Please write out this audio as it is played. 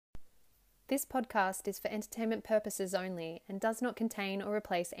This podcast is for entertainment purposes only and does not contain or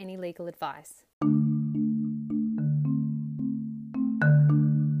replace any legal advice.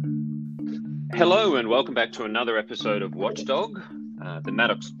 Hello and welcome back to another episode of Watchdog, the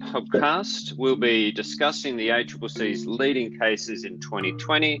Maddox podcast. We'll be discussing the ACCC's leading cases in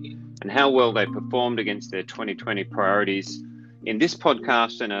 2020 and how well they performed against their 2020 priorities in this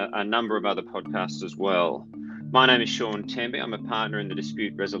podcast and a number of other podcasts as well. My name is Sean Temby. I'm a partner in the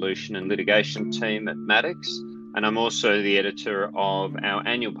dispute resolution and litigation team at Maddox, and I'm also the editor of our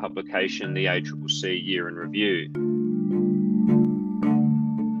annual publication, the ACCC Year in Review.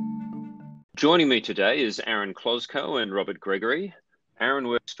 Joining me today is Aaron Klosko and Robert Gregory. Aaron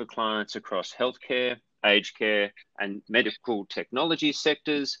works for clients across healthcare, aged care, and medical technology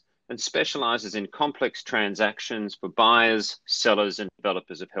sectors and specialises in complex transactions for buyers, sellers, and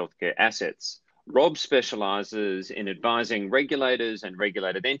developers of healthcare assets. Rob specialises in advising regulators and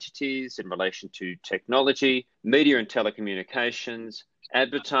regulated entities in relation to technology, media and telecommunications,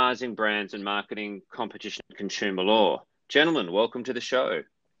 advertising, brands and marketing, competition and consumer law. Gentlemen, welcome to the show.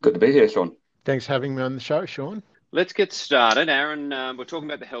 Good to be here, Sean. Thanks for having me on the show, Sean. Let's get started. Aaron, we're talking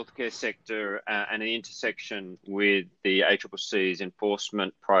about the healthcare sector and the intersection with the ACCC's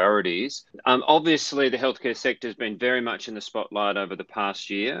enforcement priorities. Obviously, the healthcare sector has been very much in the spotlight over the past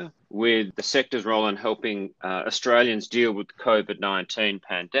year, with the sector's role in helping Australians deal with the COVID-19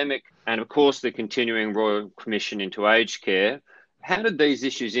 pandemic, and of course, the continuing Royal Commission into aged care. How did these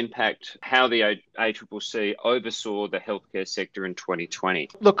issues impact how the ACCC oversaw the healthcare sector in 2020?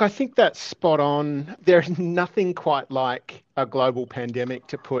 Look, I think that's spot on. There's nothing quite like a global pandemic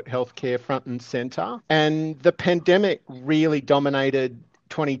to put healthcare front and centre. And the pandemic really dominated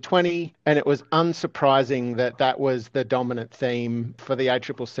 2020, and it was unsurprising that that was the dominant theme for the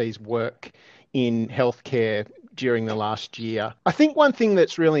ACCC's work in healthcare during the last year. I think one thing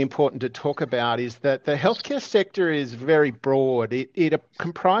that's really important to talk about is that the healthcare sector is very broad. It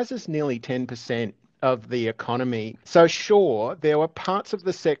comprises nearly 10% of the economy. So sure, there were parts of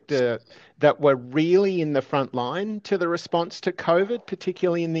the sector that were really in the front line to the response to COVID,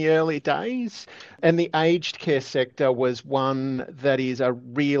 particularly in the early days. And the aged care sector was one that is a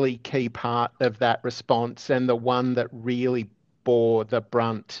really key part of that response and the one that really bore the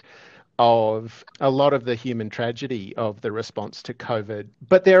brunt of a lot of the human tragedy of the response to COVID.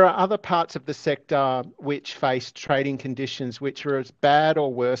 But there are other parts of the sector which face trading conditions which are as bad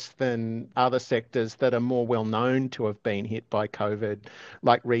or worse than other sectors that are more well known to have been hit by COVID,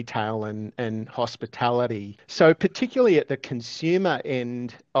 like retail and hospitality. So particularly at the consumer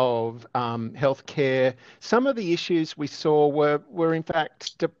end of healthcare, some of the issues we saw were in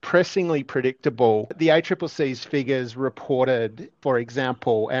fact depressingly predictable. The ACCC's figures reported, for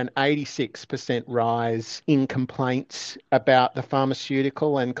example, an 86% rise in complaints about the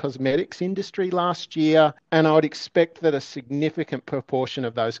pharmaceutical and cosmetics industry last year. And I would expect that a significant proportion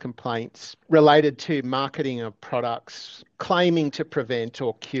of those complaints related to marketing of products claiming to prevent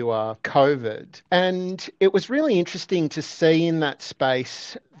or cure COVID. And it was really interesting to see in that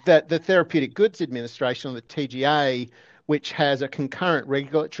space that the Therapeutic Goods Administration, or the TGA, which has a concurrent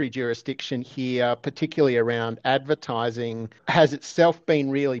regulatory jurisdiction here, particularly around advertising, has itself been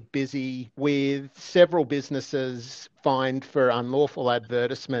really busy with several businesses fined for unlawful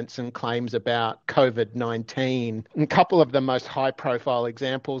advertisements and claims about COVID-19. And a couple of the most high-profile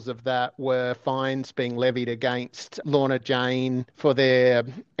examples of that were fines being levied against Lorna Jane for their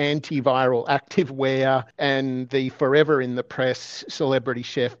antiviral activewear, and the forever in the press celebrity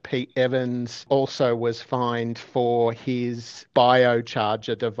chef Pete Evans also was fined for his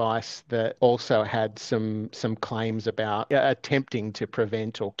biocharger device that also had some claims about attempting to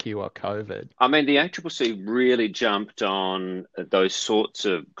prevent or cure COVID. I mean, the ACCC really jumped on those sorts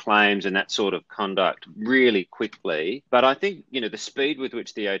of claims and that sort of conduct really quickly. But I think, the speed with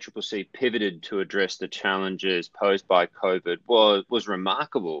which the ACCC pivoted to address the challenges posed by COVID was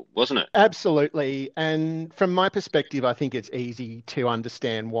remarkable, wasn't it? Absolutely. And from my perspective, I think it's easy to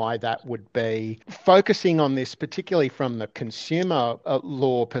understand why that would be. Focusing on this, particularly from the consumer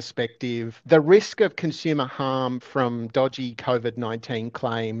law perspective, the risk of consumer harm from dodgy COVID-19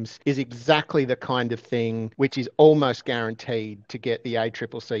 claims is exactly the kind of thing which is almost guaranteed to get the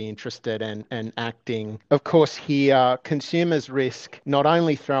ACCC interested and acting. Of course, here, consumers risk not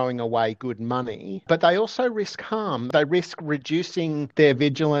only throwing away good money, but they also risk harm. They risk reducing their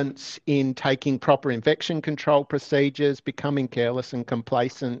vigilance in taking proper infection control procedures, becoming careless and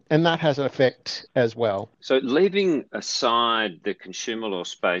complacent, and that has an effect as well. So leaving aside the consumer law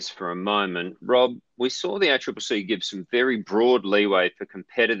space for a moment, Rob, we saw the ACCC give some very broad leeway for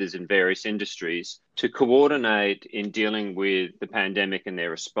competitors in various industries to coordinate in dealing with the pandemic and their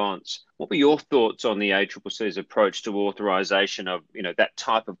response. What were your thoughts on the ACCC's approach to authorisation of, that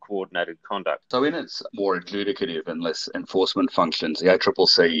type of coordinated conduct? So in its more adjudicative and less enforcement functions, the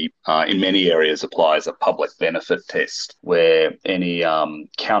ACCC in many areas applies a public benefit test where any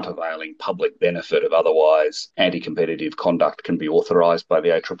countervailing public benefit of otherwise anti-competitive conduct can be authorised by the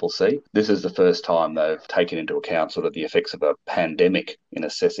ACCC. This is the first time they've taken into account sort of the effects of a pandemic in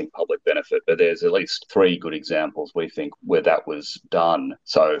assessing public benefit, but there's at least 3 good examples, we think, where that was done.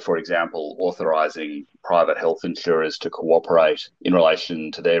 So, for example, authorising private health insurers to cooperate in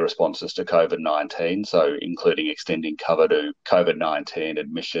relation to their responses to COVID-19, so including extending cover to COVID-19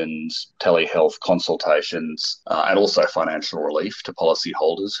 admissions, telehealth consultations, and also financial relief to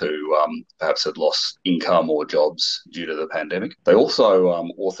policyholders who perhaps had lost income or jobs due to the pandemic. They also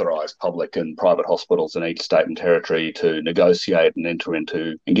authorised public and private hospitals in each state and territory to negotiate and enter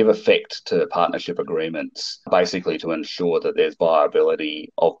into and give effect to partnership agreements, basically to ensure that there's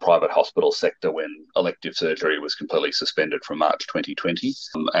viability of private hospital sector when elective surgery was completely suspended from March 2020,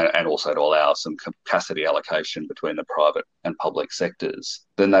 and also to allow some capacity allocation between the private and public sectors.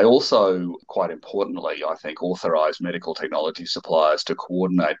 Then they also, quite importantly, I think, authorised medical technology suppliers to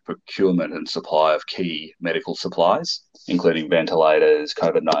coordinate procurement and supply of key medical supplies, including ventilators,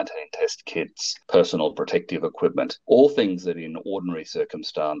 COVID-19 test kits, personal protective equipment, all things that in ordinary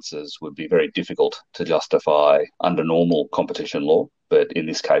circumstances would be very difficult to justify under normal competition law. But in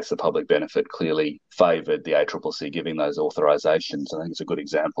this case, the public benefit clearly favoured the ACCC giving those authorisations. I think it's a good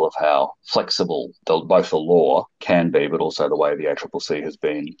example of how flexible both the law can be, but also the way the ACCC has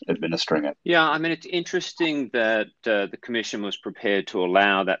been administering it. Yeah, I mean, it's interesting that the Commission was prepared to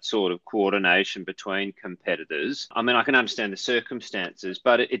allow that sort of coordination between competitors. I mean, I can understand the circumstances,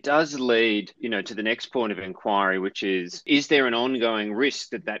 but it does lead, to the next point of inquiry, which is there an ongoing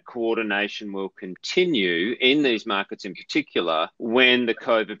risk that coordination will continue in these markets in particular when the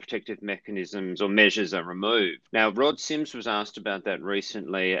COVID protective mechanisms or measures are removed? Now, Rod Sims was asked about that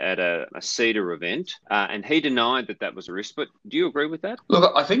recently at a CEDA event, and he denied that was a risk. But do you agree with that?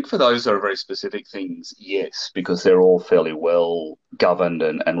 Look, I think for those that are very specific things, yes, because they're all fairly well governed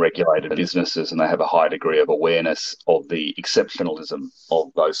and regulated businesses, and they have a high degree of awareness of the exceptionalism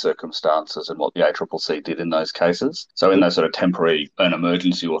of those circumstances and what the ACCC did in those cases. So in those sort of temporary and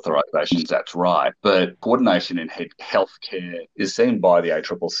emergency authorisations, that's right. But coordination in healthcare is seen by the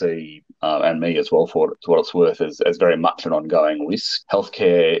ACCC and me as well, for what it's worth, as very much an ongoing risk.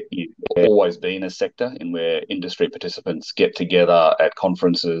 Healthcare has always been a sector in where industry participants get together at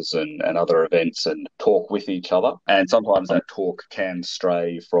conferences and other events and talk with each other. And sometimes that talk can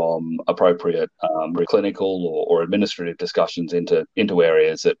stray from appropriate clinical or administrative discussions into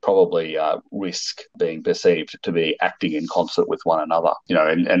areas that probably risk being perceived to be acting in concert with one another.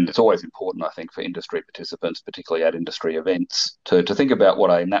 And it's always important, I think, for industry participants, particularly at industry events, to think about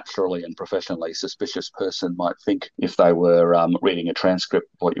what a naturally and professionally suspicious person might think if they were reading a transcript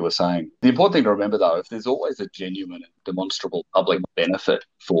of what you were saying. The important thing to remember, though, if there's always a genuine and demonstrable public benefit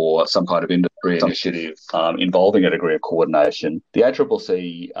for some kind of industry initiative involving a degree of coordination, the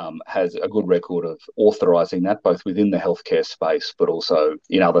ACCC has a good record of authorising that, both within the healthcare space but also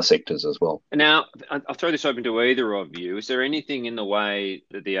in other sectors as well. Now, I'll throw this open to either of you. Is there anything in the way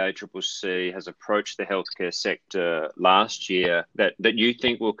that the ACCC has approached the healthcare sector last year that you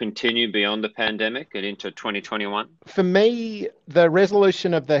think will continue beyond the pandemic and into 2021? For me, the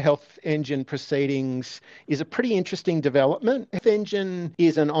resolution of the Health Engine proceedings is a pretty interesting development. Health Engine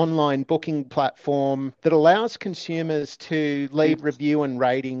is an online booking platform that allows consumers to leave review and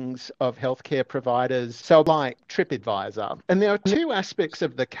ratings of healthcare providers, so like TripAdvisor. And there are 2 aspects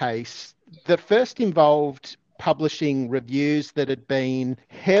of the case. The first involved publishing reviews that had been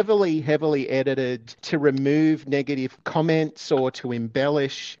heavily edited to remove negative comments or to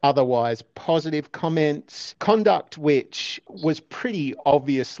embellish otherwise positive comments, conduct which was pretty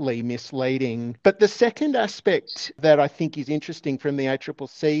obviously misleading. But the second aspect that I think is interesting from the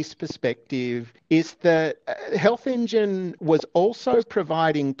ACCC's perspective is that Health Engine was also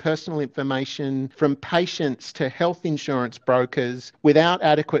providing personal information from patients to health insurance brokers without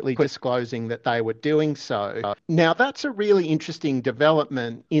adequately disclosing that they were doing so. Now, that's a really interesting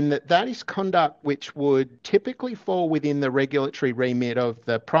development in that is conduct which would typically fall within the regulatory remit of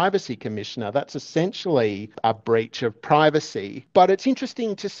the Privacy Commissioner. That's essentially a breach of privacy. But it's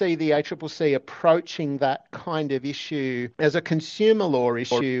interesting to see the ACCC approaching that kind of issue as a consumer law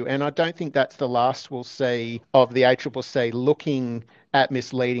issue, and I don't think that's the last we'll see of the ACCC looking at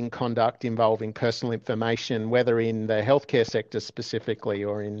misleading conduct involving personal information, whether in the healthcare sector specifically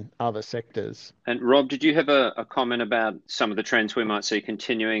or in other sectors. And Rob, did you have a comment about some of the trends we might see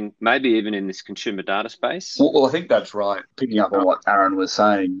continuing, maybe even in this consumer data space? Well, I think that's right. Picking up on what Aaron was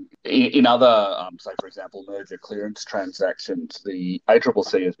saying, in other, say, for example, merger clearance transactions, the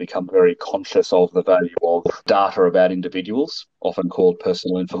ACCC has become very conscious of the value of data about individuals, often called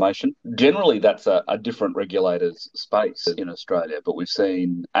personal information. Generally, that's a different regulator's space in Australia, but we've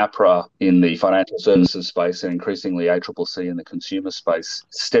seen APRA in the financial services space and increasingly ACCC in the consumer space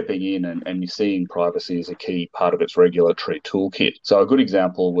stepping in and you're seeing privacy as a key part of its regulatory toolkit. So a good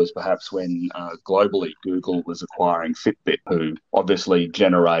example was perhaps when globally Google was acquiring Fitbit, who obviously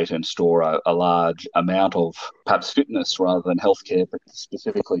generate and store a large amount of perhaps fitness rather than healthcare, but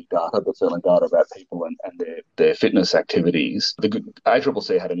specifically data, but certainly data about people and their fitness activities. The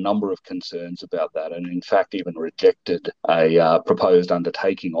ACCC had a number of concerns about that and in fact even rejected a proposed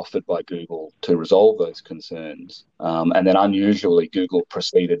undertaking offered by Google to resolve those concerns. And then unusually, Google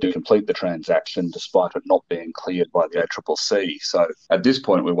proceeded to complete the transaction despite it not being cleared by the ACCC. So at this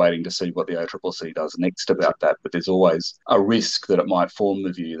point, we're waiting to see what the ACCC does next about that. But there's always a risk that it might form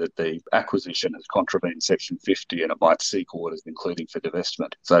the view that the acquisition has contravened Section 50 and it might seek orders, including for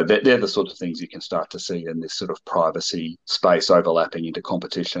divestment. So they're the sorts of things you can start to see in this sort of privacy space overlapping into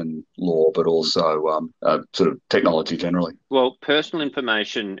competition law, but also sort of technology generally. Well, personal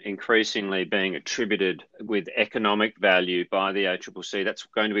information increasingly being attributed with economic value by the ACCC. That's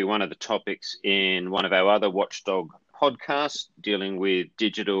going to be one of the topics in one of our other watchdog podcasts dealing with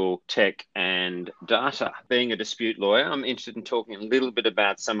digital tech and data. Being a dispute lawyer, I'm interested in talking a little bit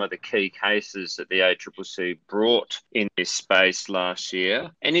about some of the key cases that the ACCC brought in this space last year.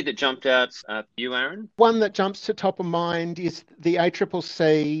 Any that jumped out for you, Aaron? One that jumps to top of mind is the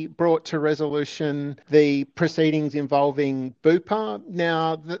ACCC brought to resolution the proceedings involving Bupa.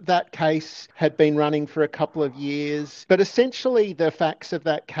 Now, that case had been running for a couple of years, but essentially the facts of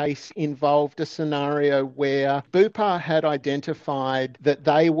that case involved a scenario where Bupa had identified that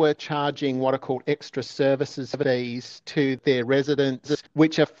they were charging what are called extra services fees to their residents,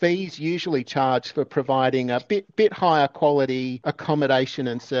 which are fees usually charged for providing a bit higher quality accommodation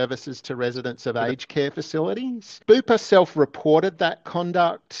and services to residents of aged care facilities. Bupa self-reported that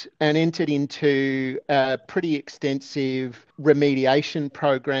conduct and entered into a pretty extensive remediation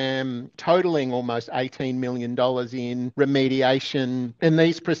program totaling almost $18 million in remediation. And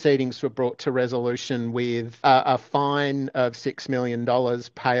these proceedings were brought to resolution with a fine of $6 million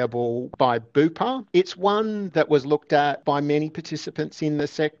payable by Bupa. It's one that was looked at by many participants in the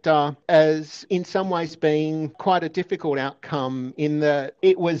sector as in some ways being quite a difficult outcome in that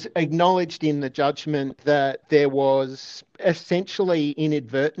it was acknowledged in the judgment that there was essentially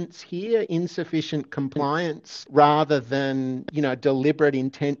inadvertence here, insufficient compliance rather than, deliberate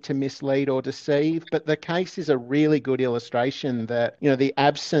intent to mislead or deceive. But the case is a really good illustration that, the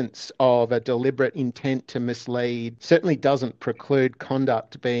absence of a deliberate intent to mislead certainly doesn't preclude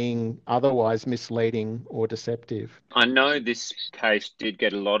conduct being otherwise misleading or deceptive. I know this case did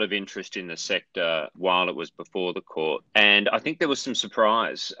get a lot of interest in the sector while it was before the court, and I think there was some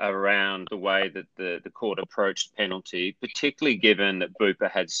surprise around the way that the court approached penalty, particularly given that Bupa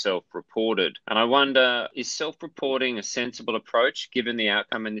had self-reported. And I wonder, is self-reporting a sensible approach given the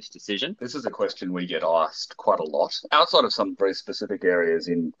outcome in this decision? This is a question we get asked quite a lot. Outside of some very specific areas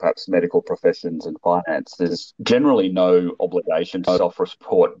in perhaps medical professions and finance, there's generally no obligation to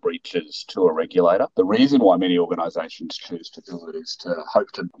self-report breaches to a regulator. The reason why many organisations choose to do it is to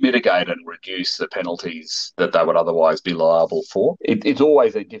hope to mitigate and reduce the penalties that they would otherwise be liable for. It's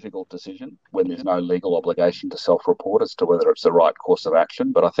always a difficult decision when there's no legal obligation to self-report as to whether it's the right course of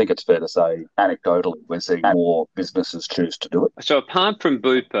action, but I think it's fair to say anecdotally we're seeing more businesses choose to do it. So apart from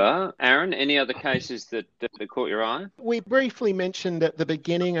Bupa, Aaron, any other cases that caught your eye? We briefly mentioned at the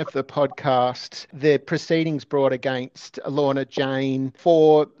beginning of the podcast the proceedings brought against Lorna Jane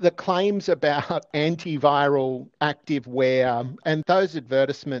for the claims about antiviral active wear, and those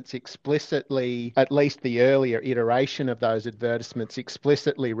advertisements explicitly, at least the earlier iteration of those advertisements,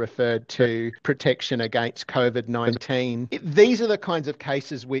 explicitly referred to protection against COVID-19. These are the kinds of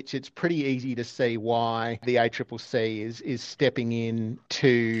cases which it's pretty easy to see why the ACCC is stepping in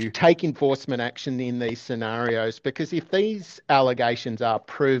to take enforcement action in these scenarios, because if these allegations are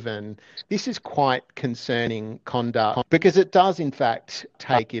proven, this is quite concerning conduct, because it does in fact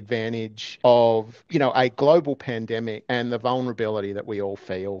take advantage of, a global pandemic and the vulnerability that we all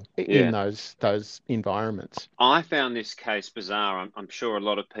feel in those environments. I found this case bizarre. I'm sure a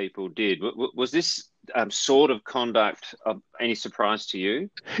lot of people did. Was this sort of conduct of any surprise to you?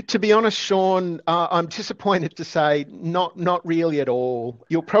 To be honest, Sean, I'm disappointed to say not really at all.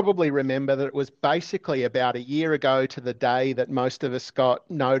 You'll probably remember that it was basically about a year ago to the day that most of us got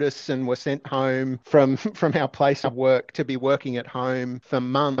notice and were sent home from our place of work to be working at home for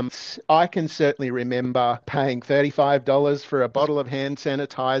months. I can certainly remember paying $35 for a bottle of hand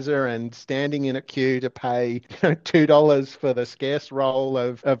sanitizer and standing in a queue to pay $2 for the scarce roll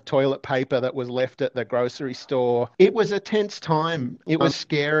of toilet paper that was left at the grocery store. It was a tense time. It was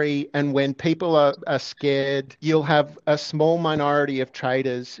scary. And when people are scared, you'll have a small minority of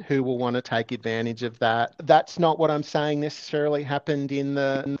traders who will want to take advantage of that. That's not what I'm saying necessarily happened in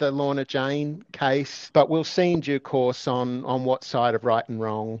the Lorna Jane case, but we'll see in due course on what side of right and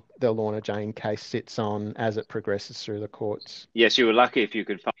wrong the Lorna Jane case sits on as it progresses through the courts. Yes, you were lucky if you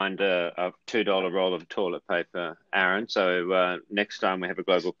could find a $2 roll of toilet paper, Aaron. So next time we have a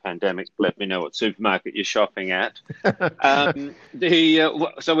global pandemic, let me know what supermarket you're shopping at.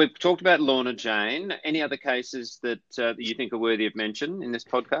 So we've talked about Lorna Jane. Any other cases that you think are worthy of mention in this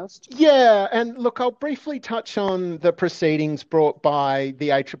podcast? Yeah, and look, I'll briefly touch on the proceedings brought by the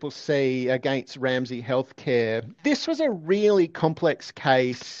ACCC against Ramsay Health Care. This was a really complex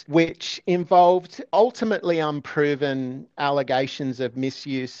case which involved ultimately unproven allegations of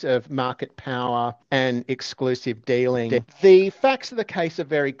misuse of market power and exclusive dealing. The facts of the case are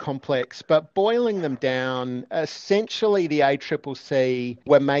very complex, but boiling them down, essentially the ACCC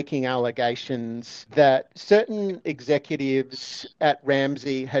were making allegations that certain executives at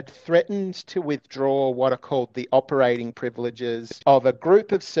Ramsay had threatened to withdraw what are called the operating privileges of a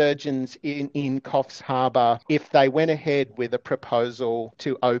group of surgeons in Coffs Harbour if they went ahead with a proposal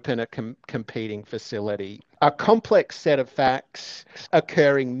to open a competing facility. A complex set of facts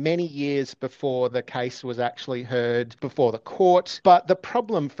occurring many years before the case was actually heard before the court. But the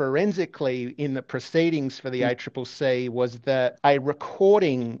problem forensically in the proceedings for the ACCC was that a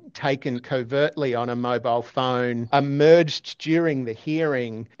recording taken covertly on a mobile phone emerged during the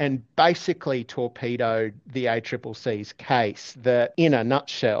hearing and basically torpedoed the ACCC's case. That, in a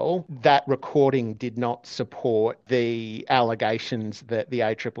nutshell, that recording did not support the allegations that the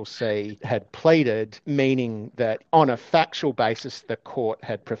ACCC had pleaded, meaning that on a factual basis, the court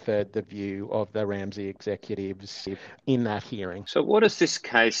had preferred the view of the Ramsay executives in that hearing. So what does this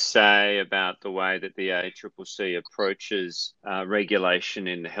case say about the way that the ACCC approaches regulation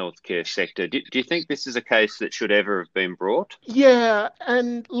in the healthcare sector? Do you think this is a case that should ever have been brought? Yeah,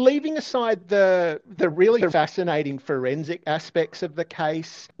 and leaving aside the really fascinating forensic aspects of the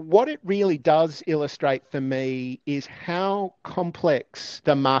case, what it really does illustrate for me is how complex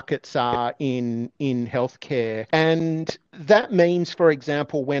the markets are in healthcare. And that means, for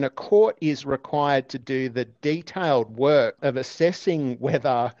example, when a court is required to do the detailed work of assessing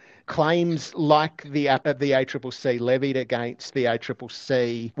whether claims like the ACCC levied against the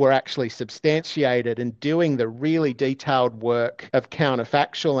ACCC were actually substantiated and doing the really detailed work of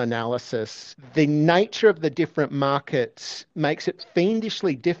counterfactual analysis, the nature of the different markets makes it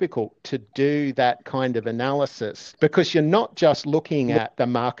fiendishly difficult to do that kind of analysis, because you're not just looking at the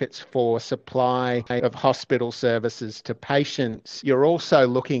markets for supply of hospital services to patients, you're also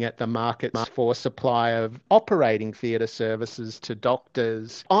looking at the markets for supply of operating theatre services to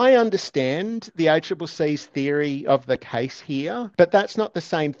doctors. I understand the ACCC's theory of the case here, but that's not the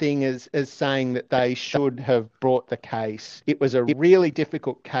same thing as saying that they should have brought the case. It was a really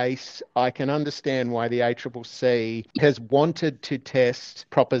difficult case. I can understand why the ACCC has wanted to test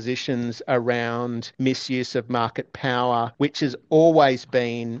propositions around misuse of market power, which has always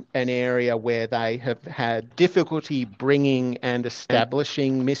been an area where they have had difficulty bringing and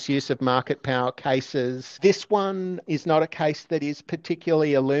establishing misuse of market power cases. This one is not a case that is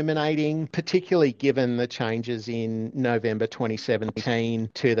particularly illuminating, particularly given the changes in November 2017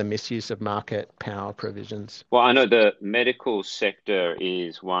 to the misuse of market power provisions. Well, I know the medical sector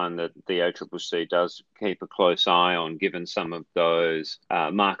is one that the ACCC does keep a close eye on, given some of those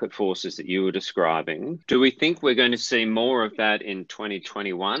market forces that you were describing. Do we think we're going to see more of that in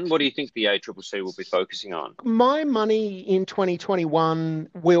 2021? What do you think the ACCC will be focusing on? My money in 2021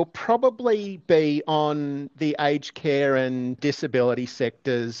 will probably be on the aged care and disability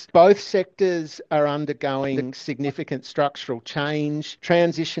sectors. Both sectors are undergoing significant structural change,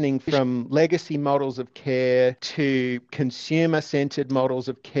 transitioning from legacy models of care to consumer-centred models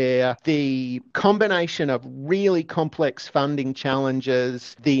of care. The combination of really complex funding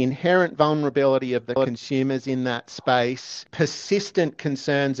challenges, the inherent vulnerability of the consumers in that space, persistent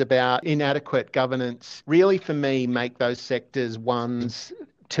concerns about inadequate governance, really for me make those sectors ones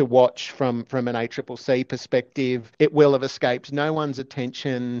to watch from an ACCC perspective. It will have escaped no one's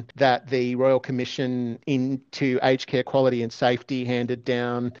attention that the Royal Commission into Aged Care Quality and Safety handed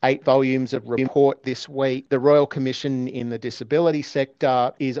down 8 volumes of report this week. The Royal Commission in the disability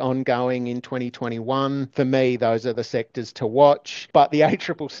sector is ongoing in 2021. For me, those are the sectors to watch. But the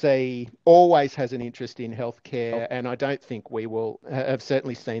ACCC always has an interest in healthcare, and I don't think we will have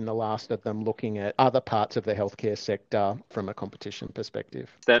certainly seen the last of them looking at other parts of the healthcare sector from a competition perspective.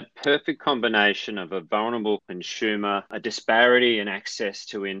 That perfect combination of a vulnerable consumer, a disparity in access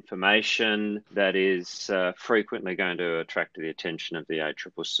to information that is frequently going to attract the attention of the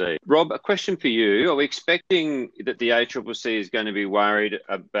ACCC. Rob, a question for you. Are we expecting that the ACCC is going to be worried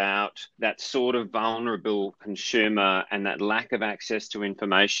about that sort of vulnerable consumer and that lack of access to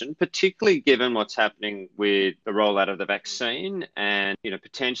information, particularly given what's happening with the rollout of the vaccine and,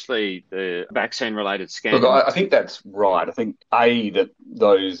 potentially the vaccine-related scams? Look, I think that's right. I think, that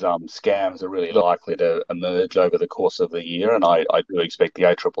those scams are really likely to emerge over the course of the year, and I do expect the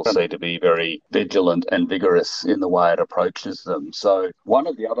ACCC to be very vigilant and vigorous in the way it approaches them. So one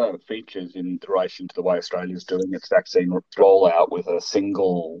of the other features in relation to the way Australia's doing its vaccine rollout with a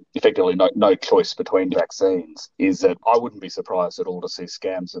single, effectively no choice between vaccines, is that I wouldn't be surprised at all to see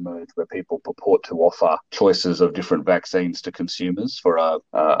scams emerge where people purport to offer choices of different vaccines to consumers for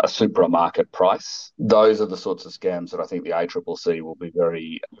a supermarket price. Those are the sorts of scams that I think the ACCC will be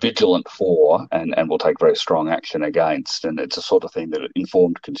very vigilant for and will take very strong action against. And it's a sort of thing that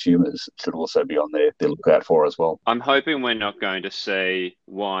informed consumers should also be on their lookout for as well. I'm hoping we're not going to see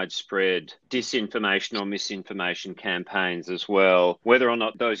widespread disinformation or misinformation campaigns as well. Whether or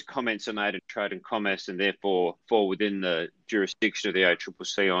not those comments are made in trade and commerce and therefore fall within the jurisdiction of the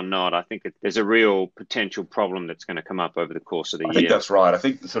ACCC or not, I think there's a real potential problem that's going to come up over the course of the year. I think that's right. I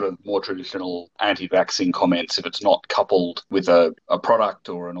think the sort of more traditional anti-vaccine comments, if it's not coupled with a product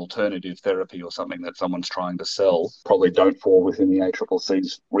or an alternative therapy or something that someone's trying to sell, probably don't fall within the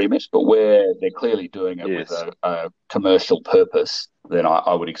ACCC's remit. But where they're clearly doing it with a commercial purpose, then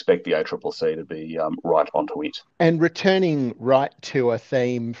I would expect the ACCC to be right onto it. And returning right to a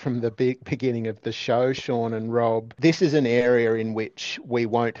theme from the beginning of the show, Sean and Rob, this is an area in which we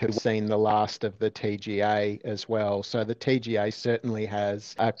won't have seen the last of the TGA as well. So the TGA certainly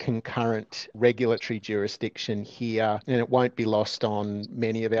has a concurrent regulatory jurisdiction here, and it won't be lost on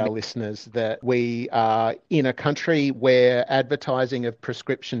many of our listeners that we are in a country where advertising of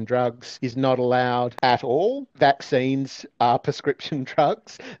prescription drugs is not allowed at all. Vaccines are prescription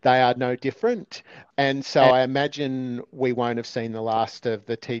drugs. They are no different. And so I imagine we won't have seen the last of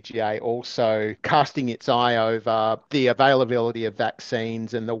the TGA also casting its eye over the availability of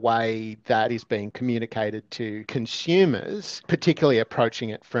vaccines and the way that is being communicated to consumers, particularly approaching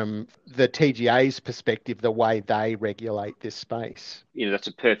it from the TGA's perspective, the way they regulate this space. That's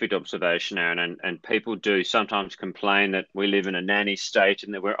a perfect observation, Aaron, and people do sometimes complain that we live in a nanny state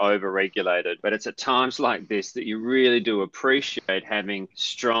and that we're over-regulated. But it's at times like this that you really do appreciate having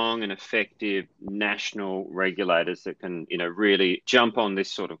strong and effective national regulators that can, really jump on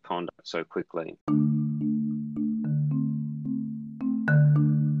this sort of conduct so quickly.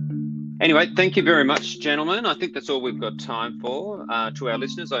 Anyway, thank you very much, gentlemen. I think that's all we've got time for. To our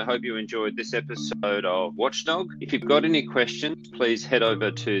listeners, I hope you enjoyed this episode of Watchdog. If you've got any questions, please head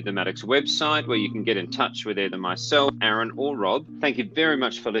over to the Maddocks website where you can get in touch with either myself, Aaron, or Rob. Thank you very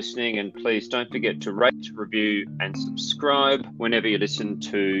much for listening, and please don't forget to rate, review, and subscribe whenever you listen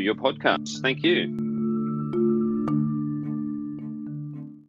to your podcasts. Thank you.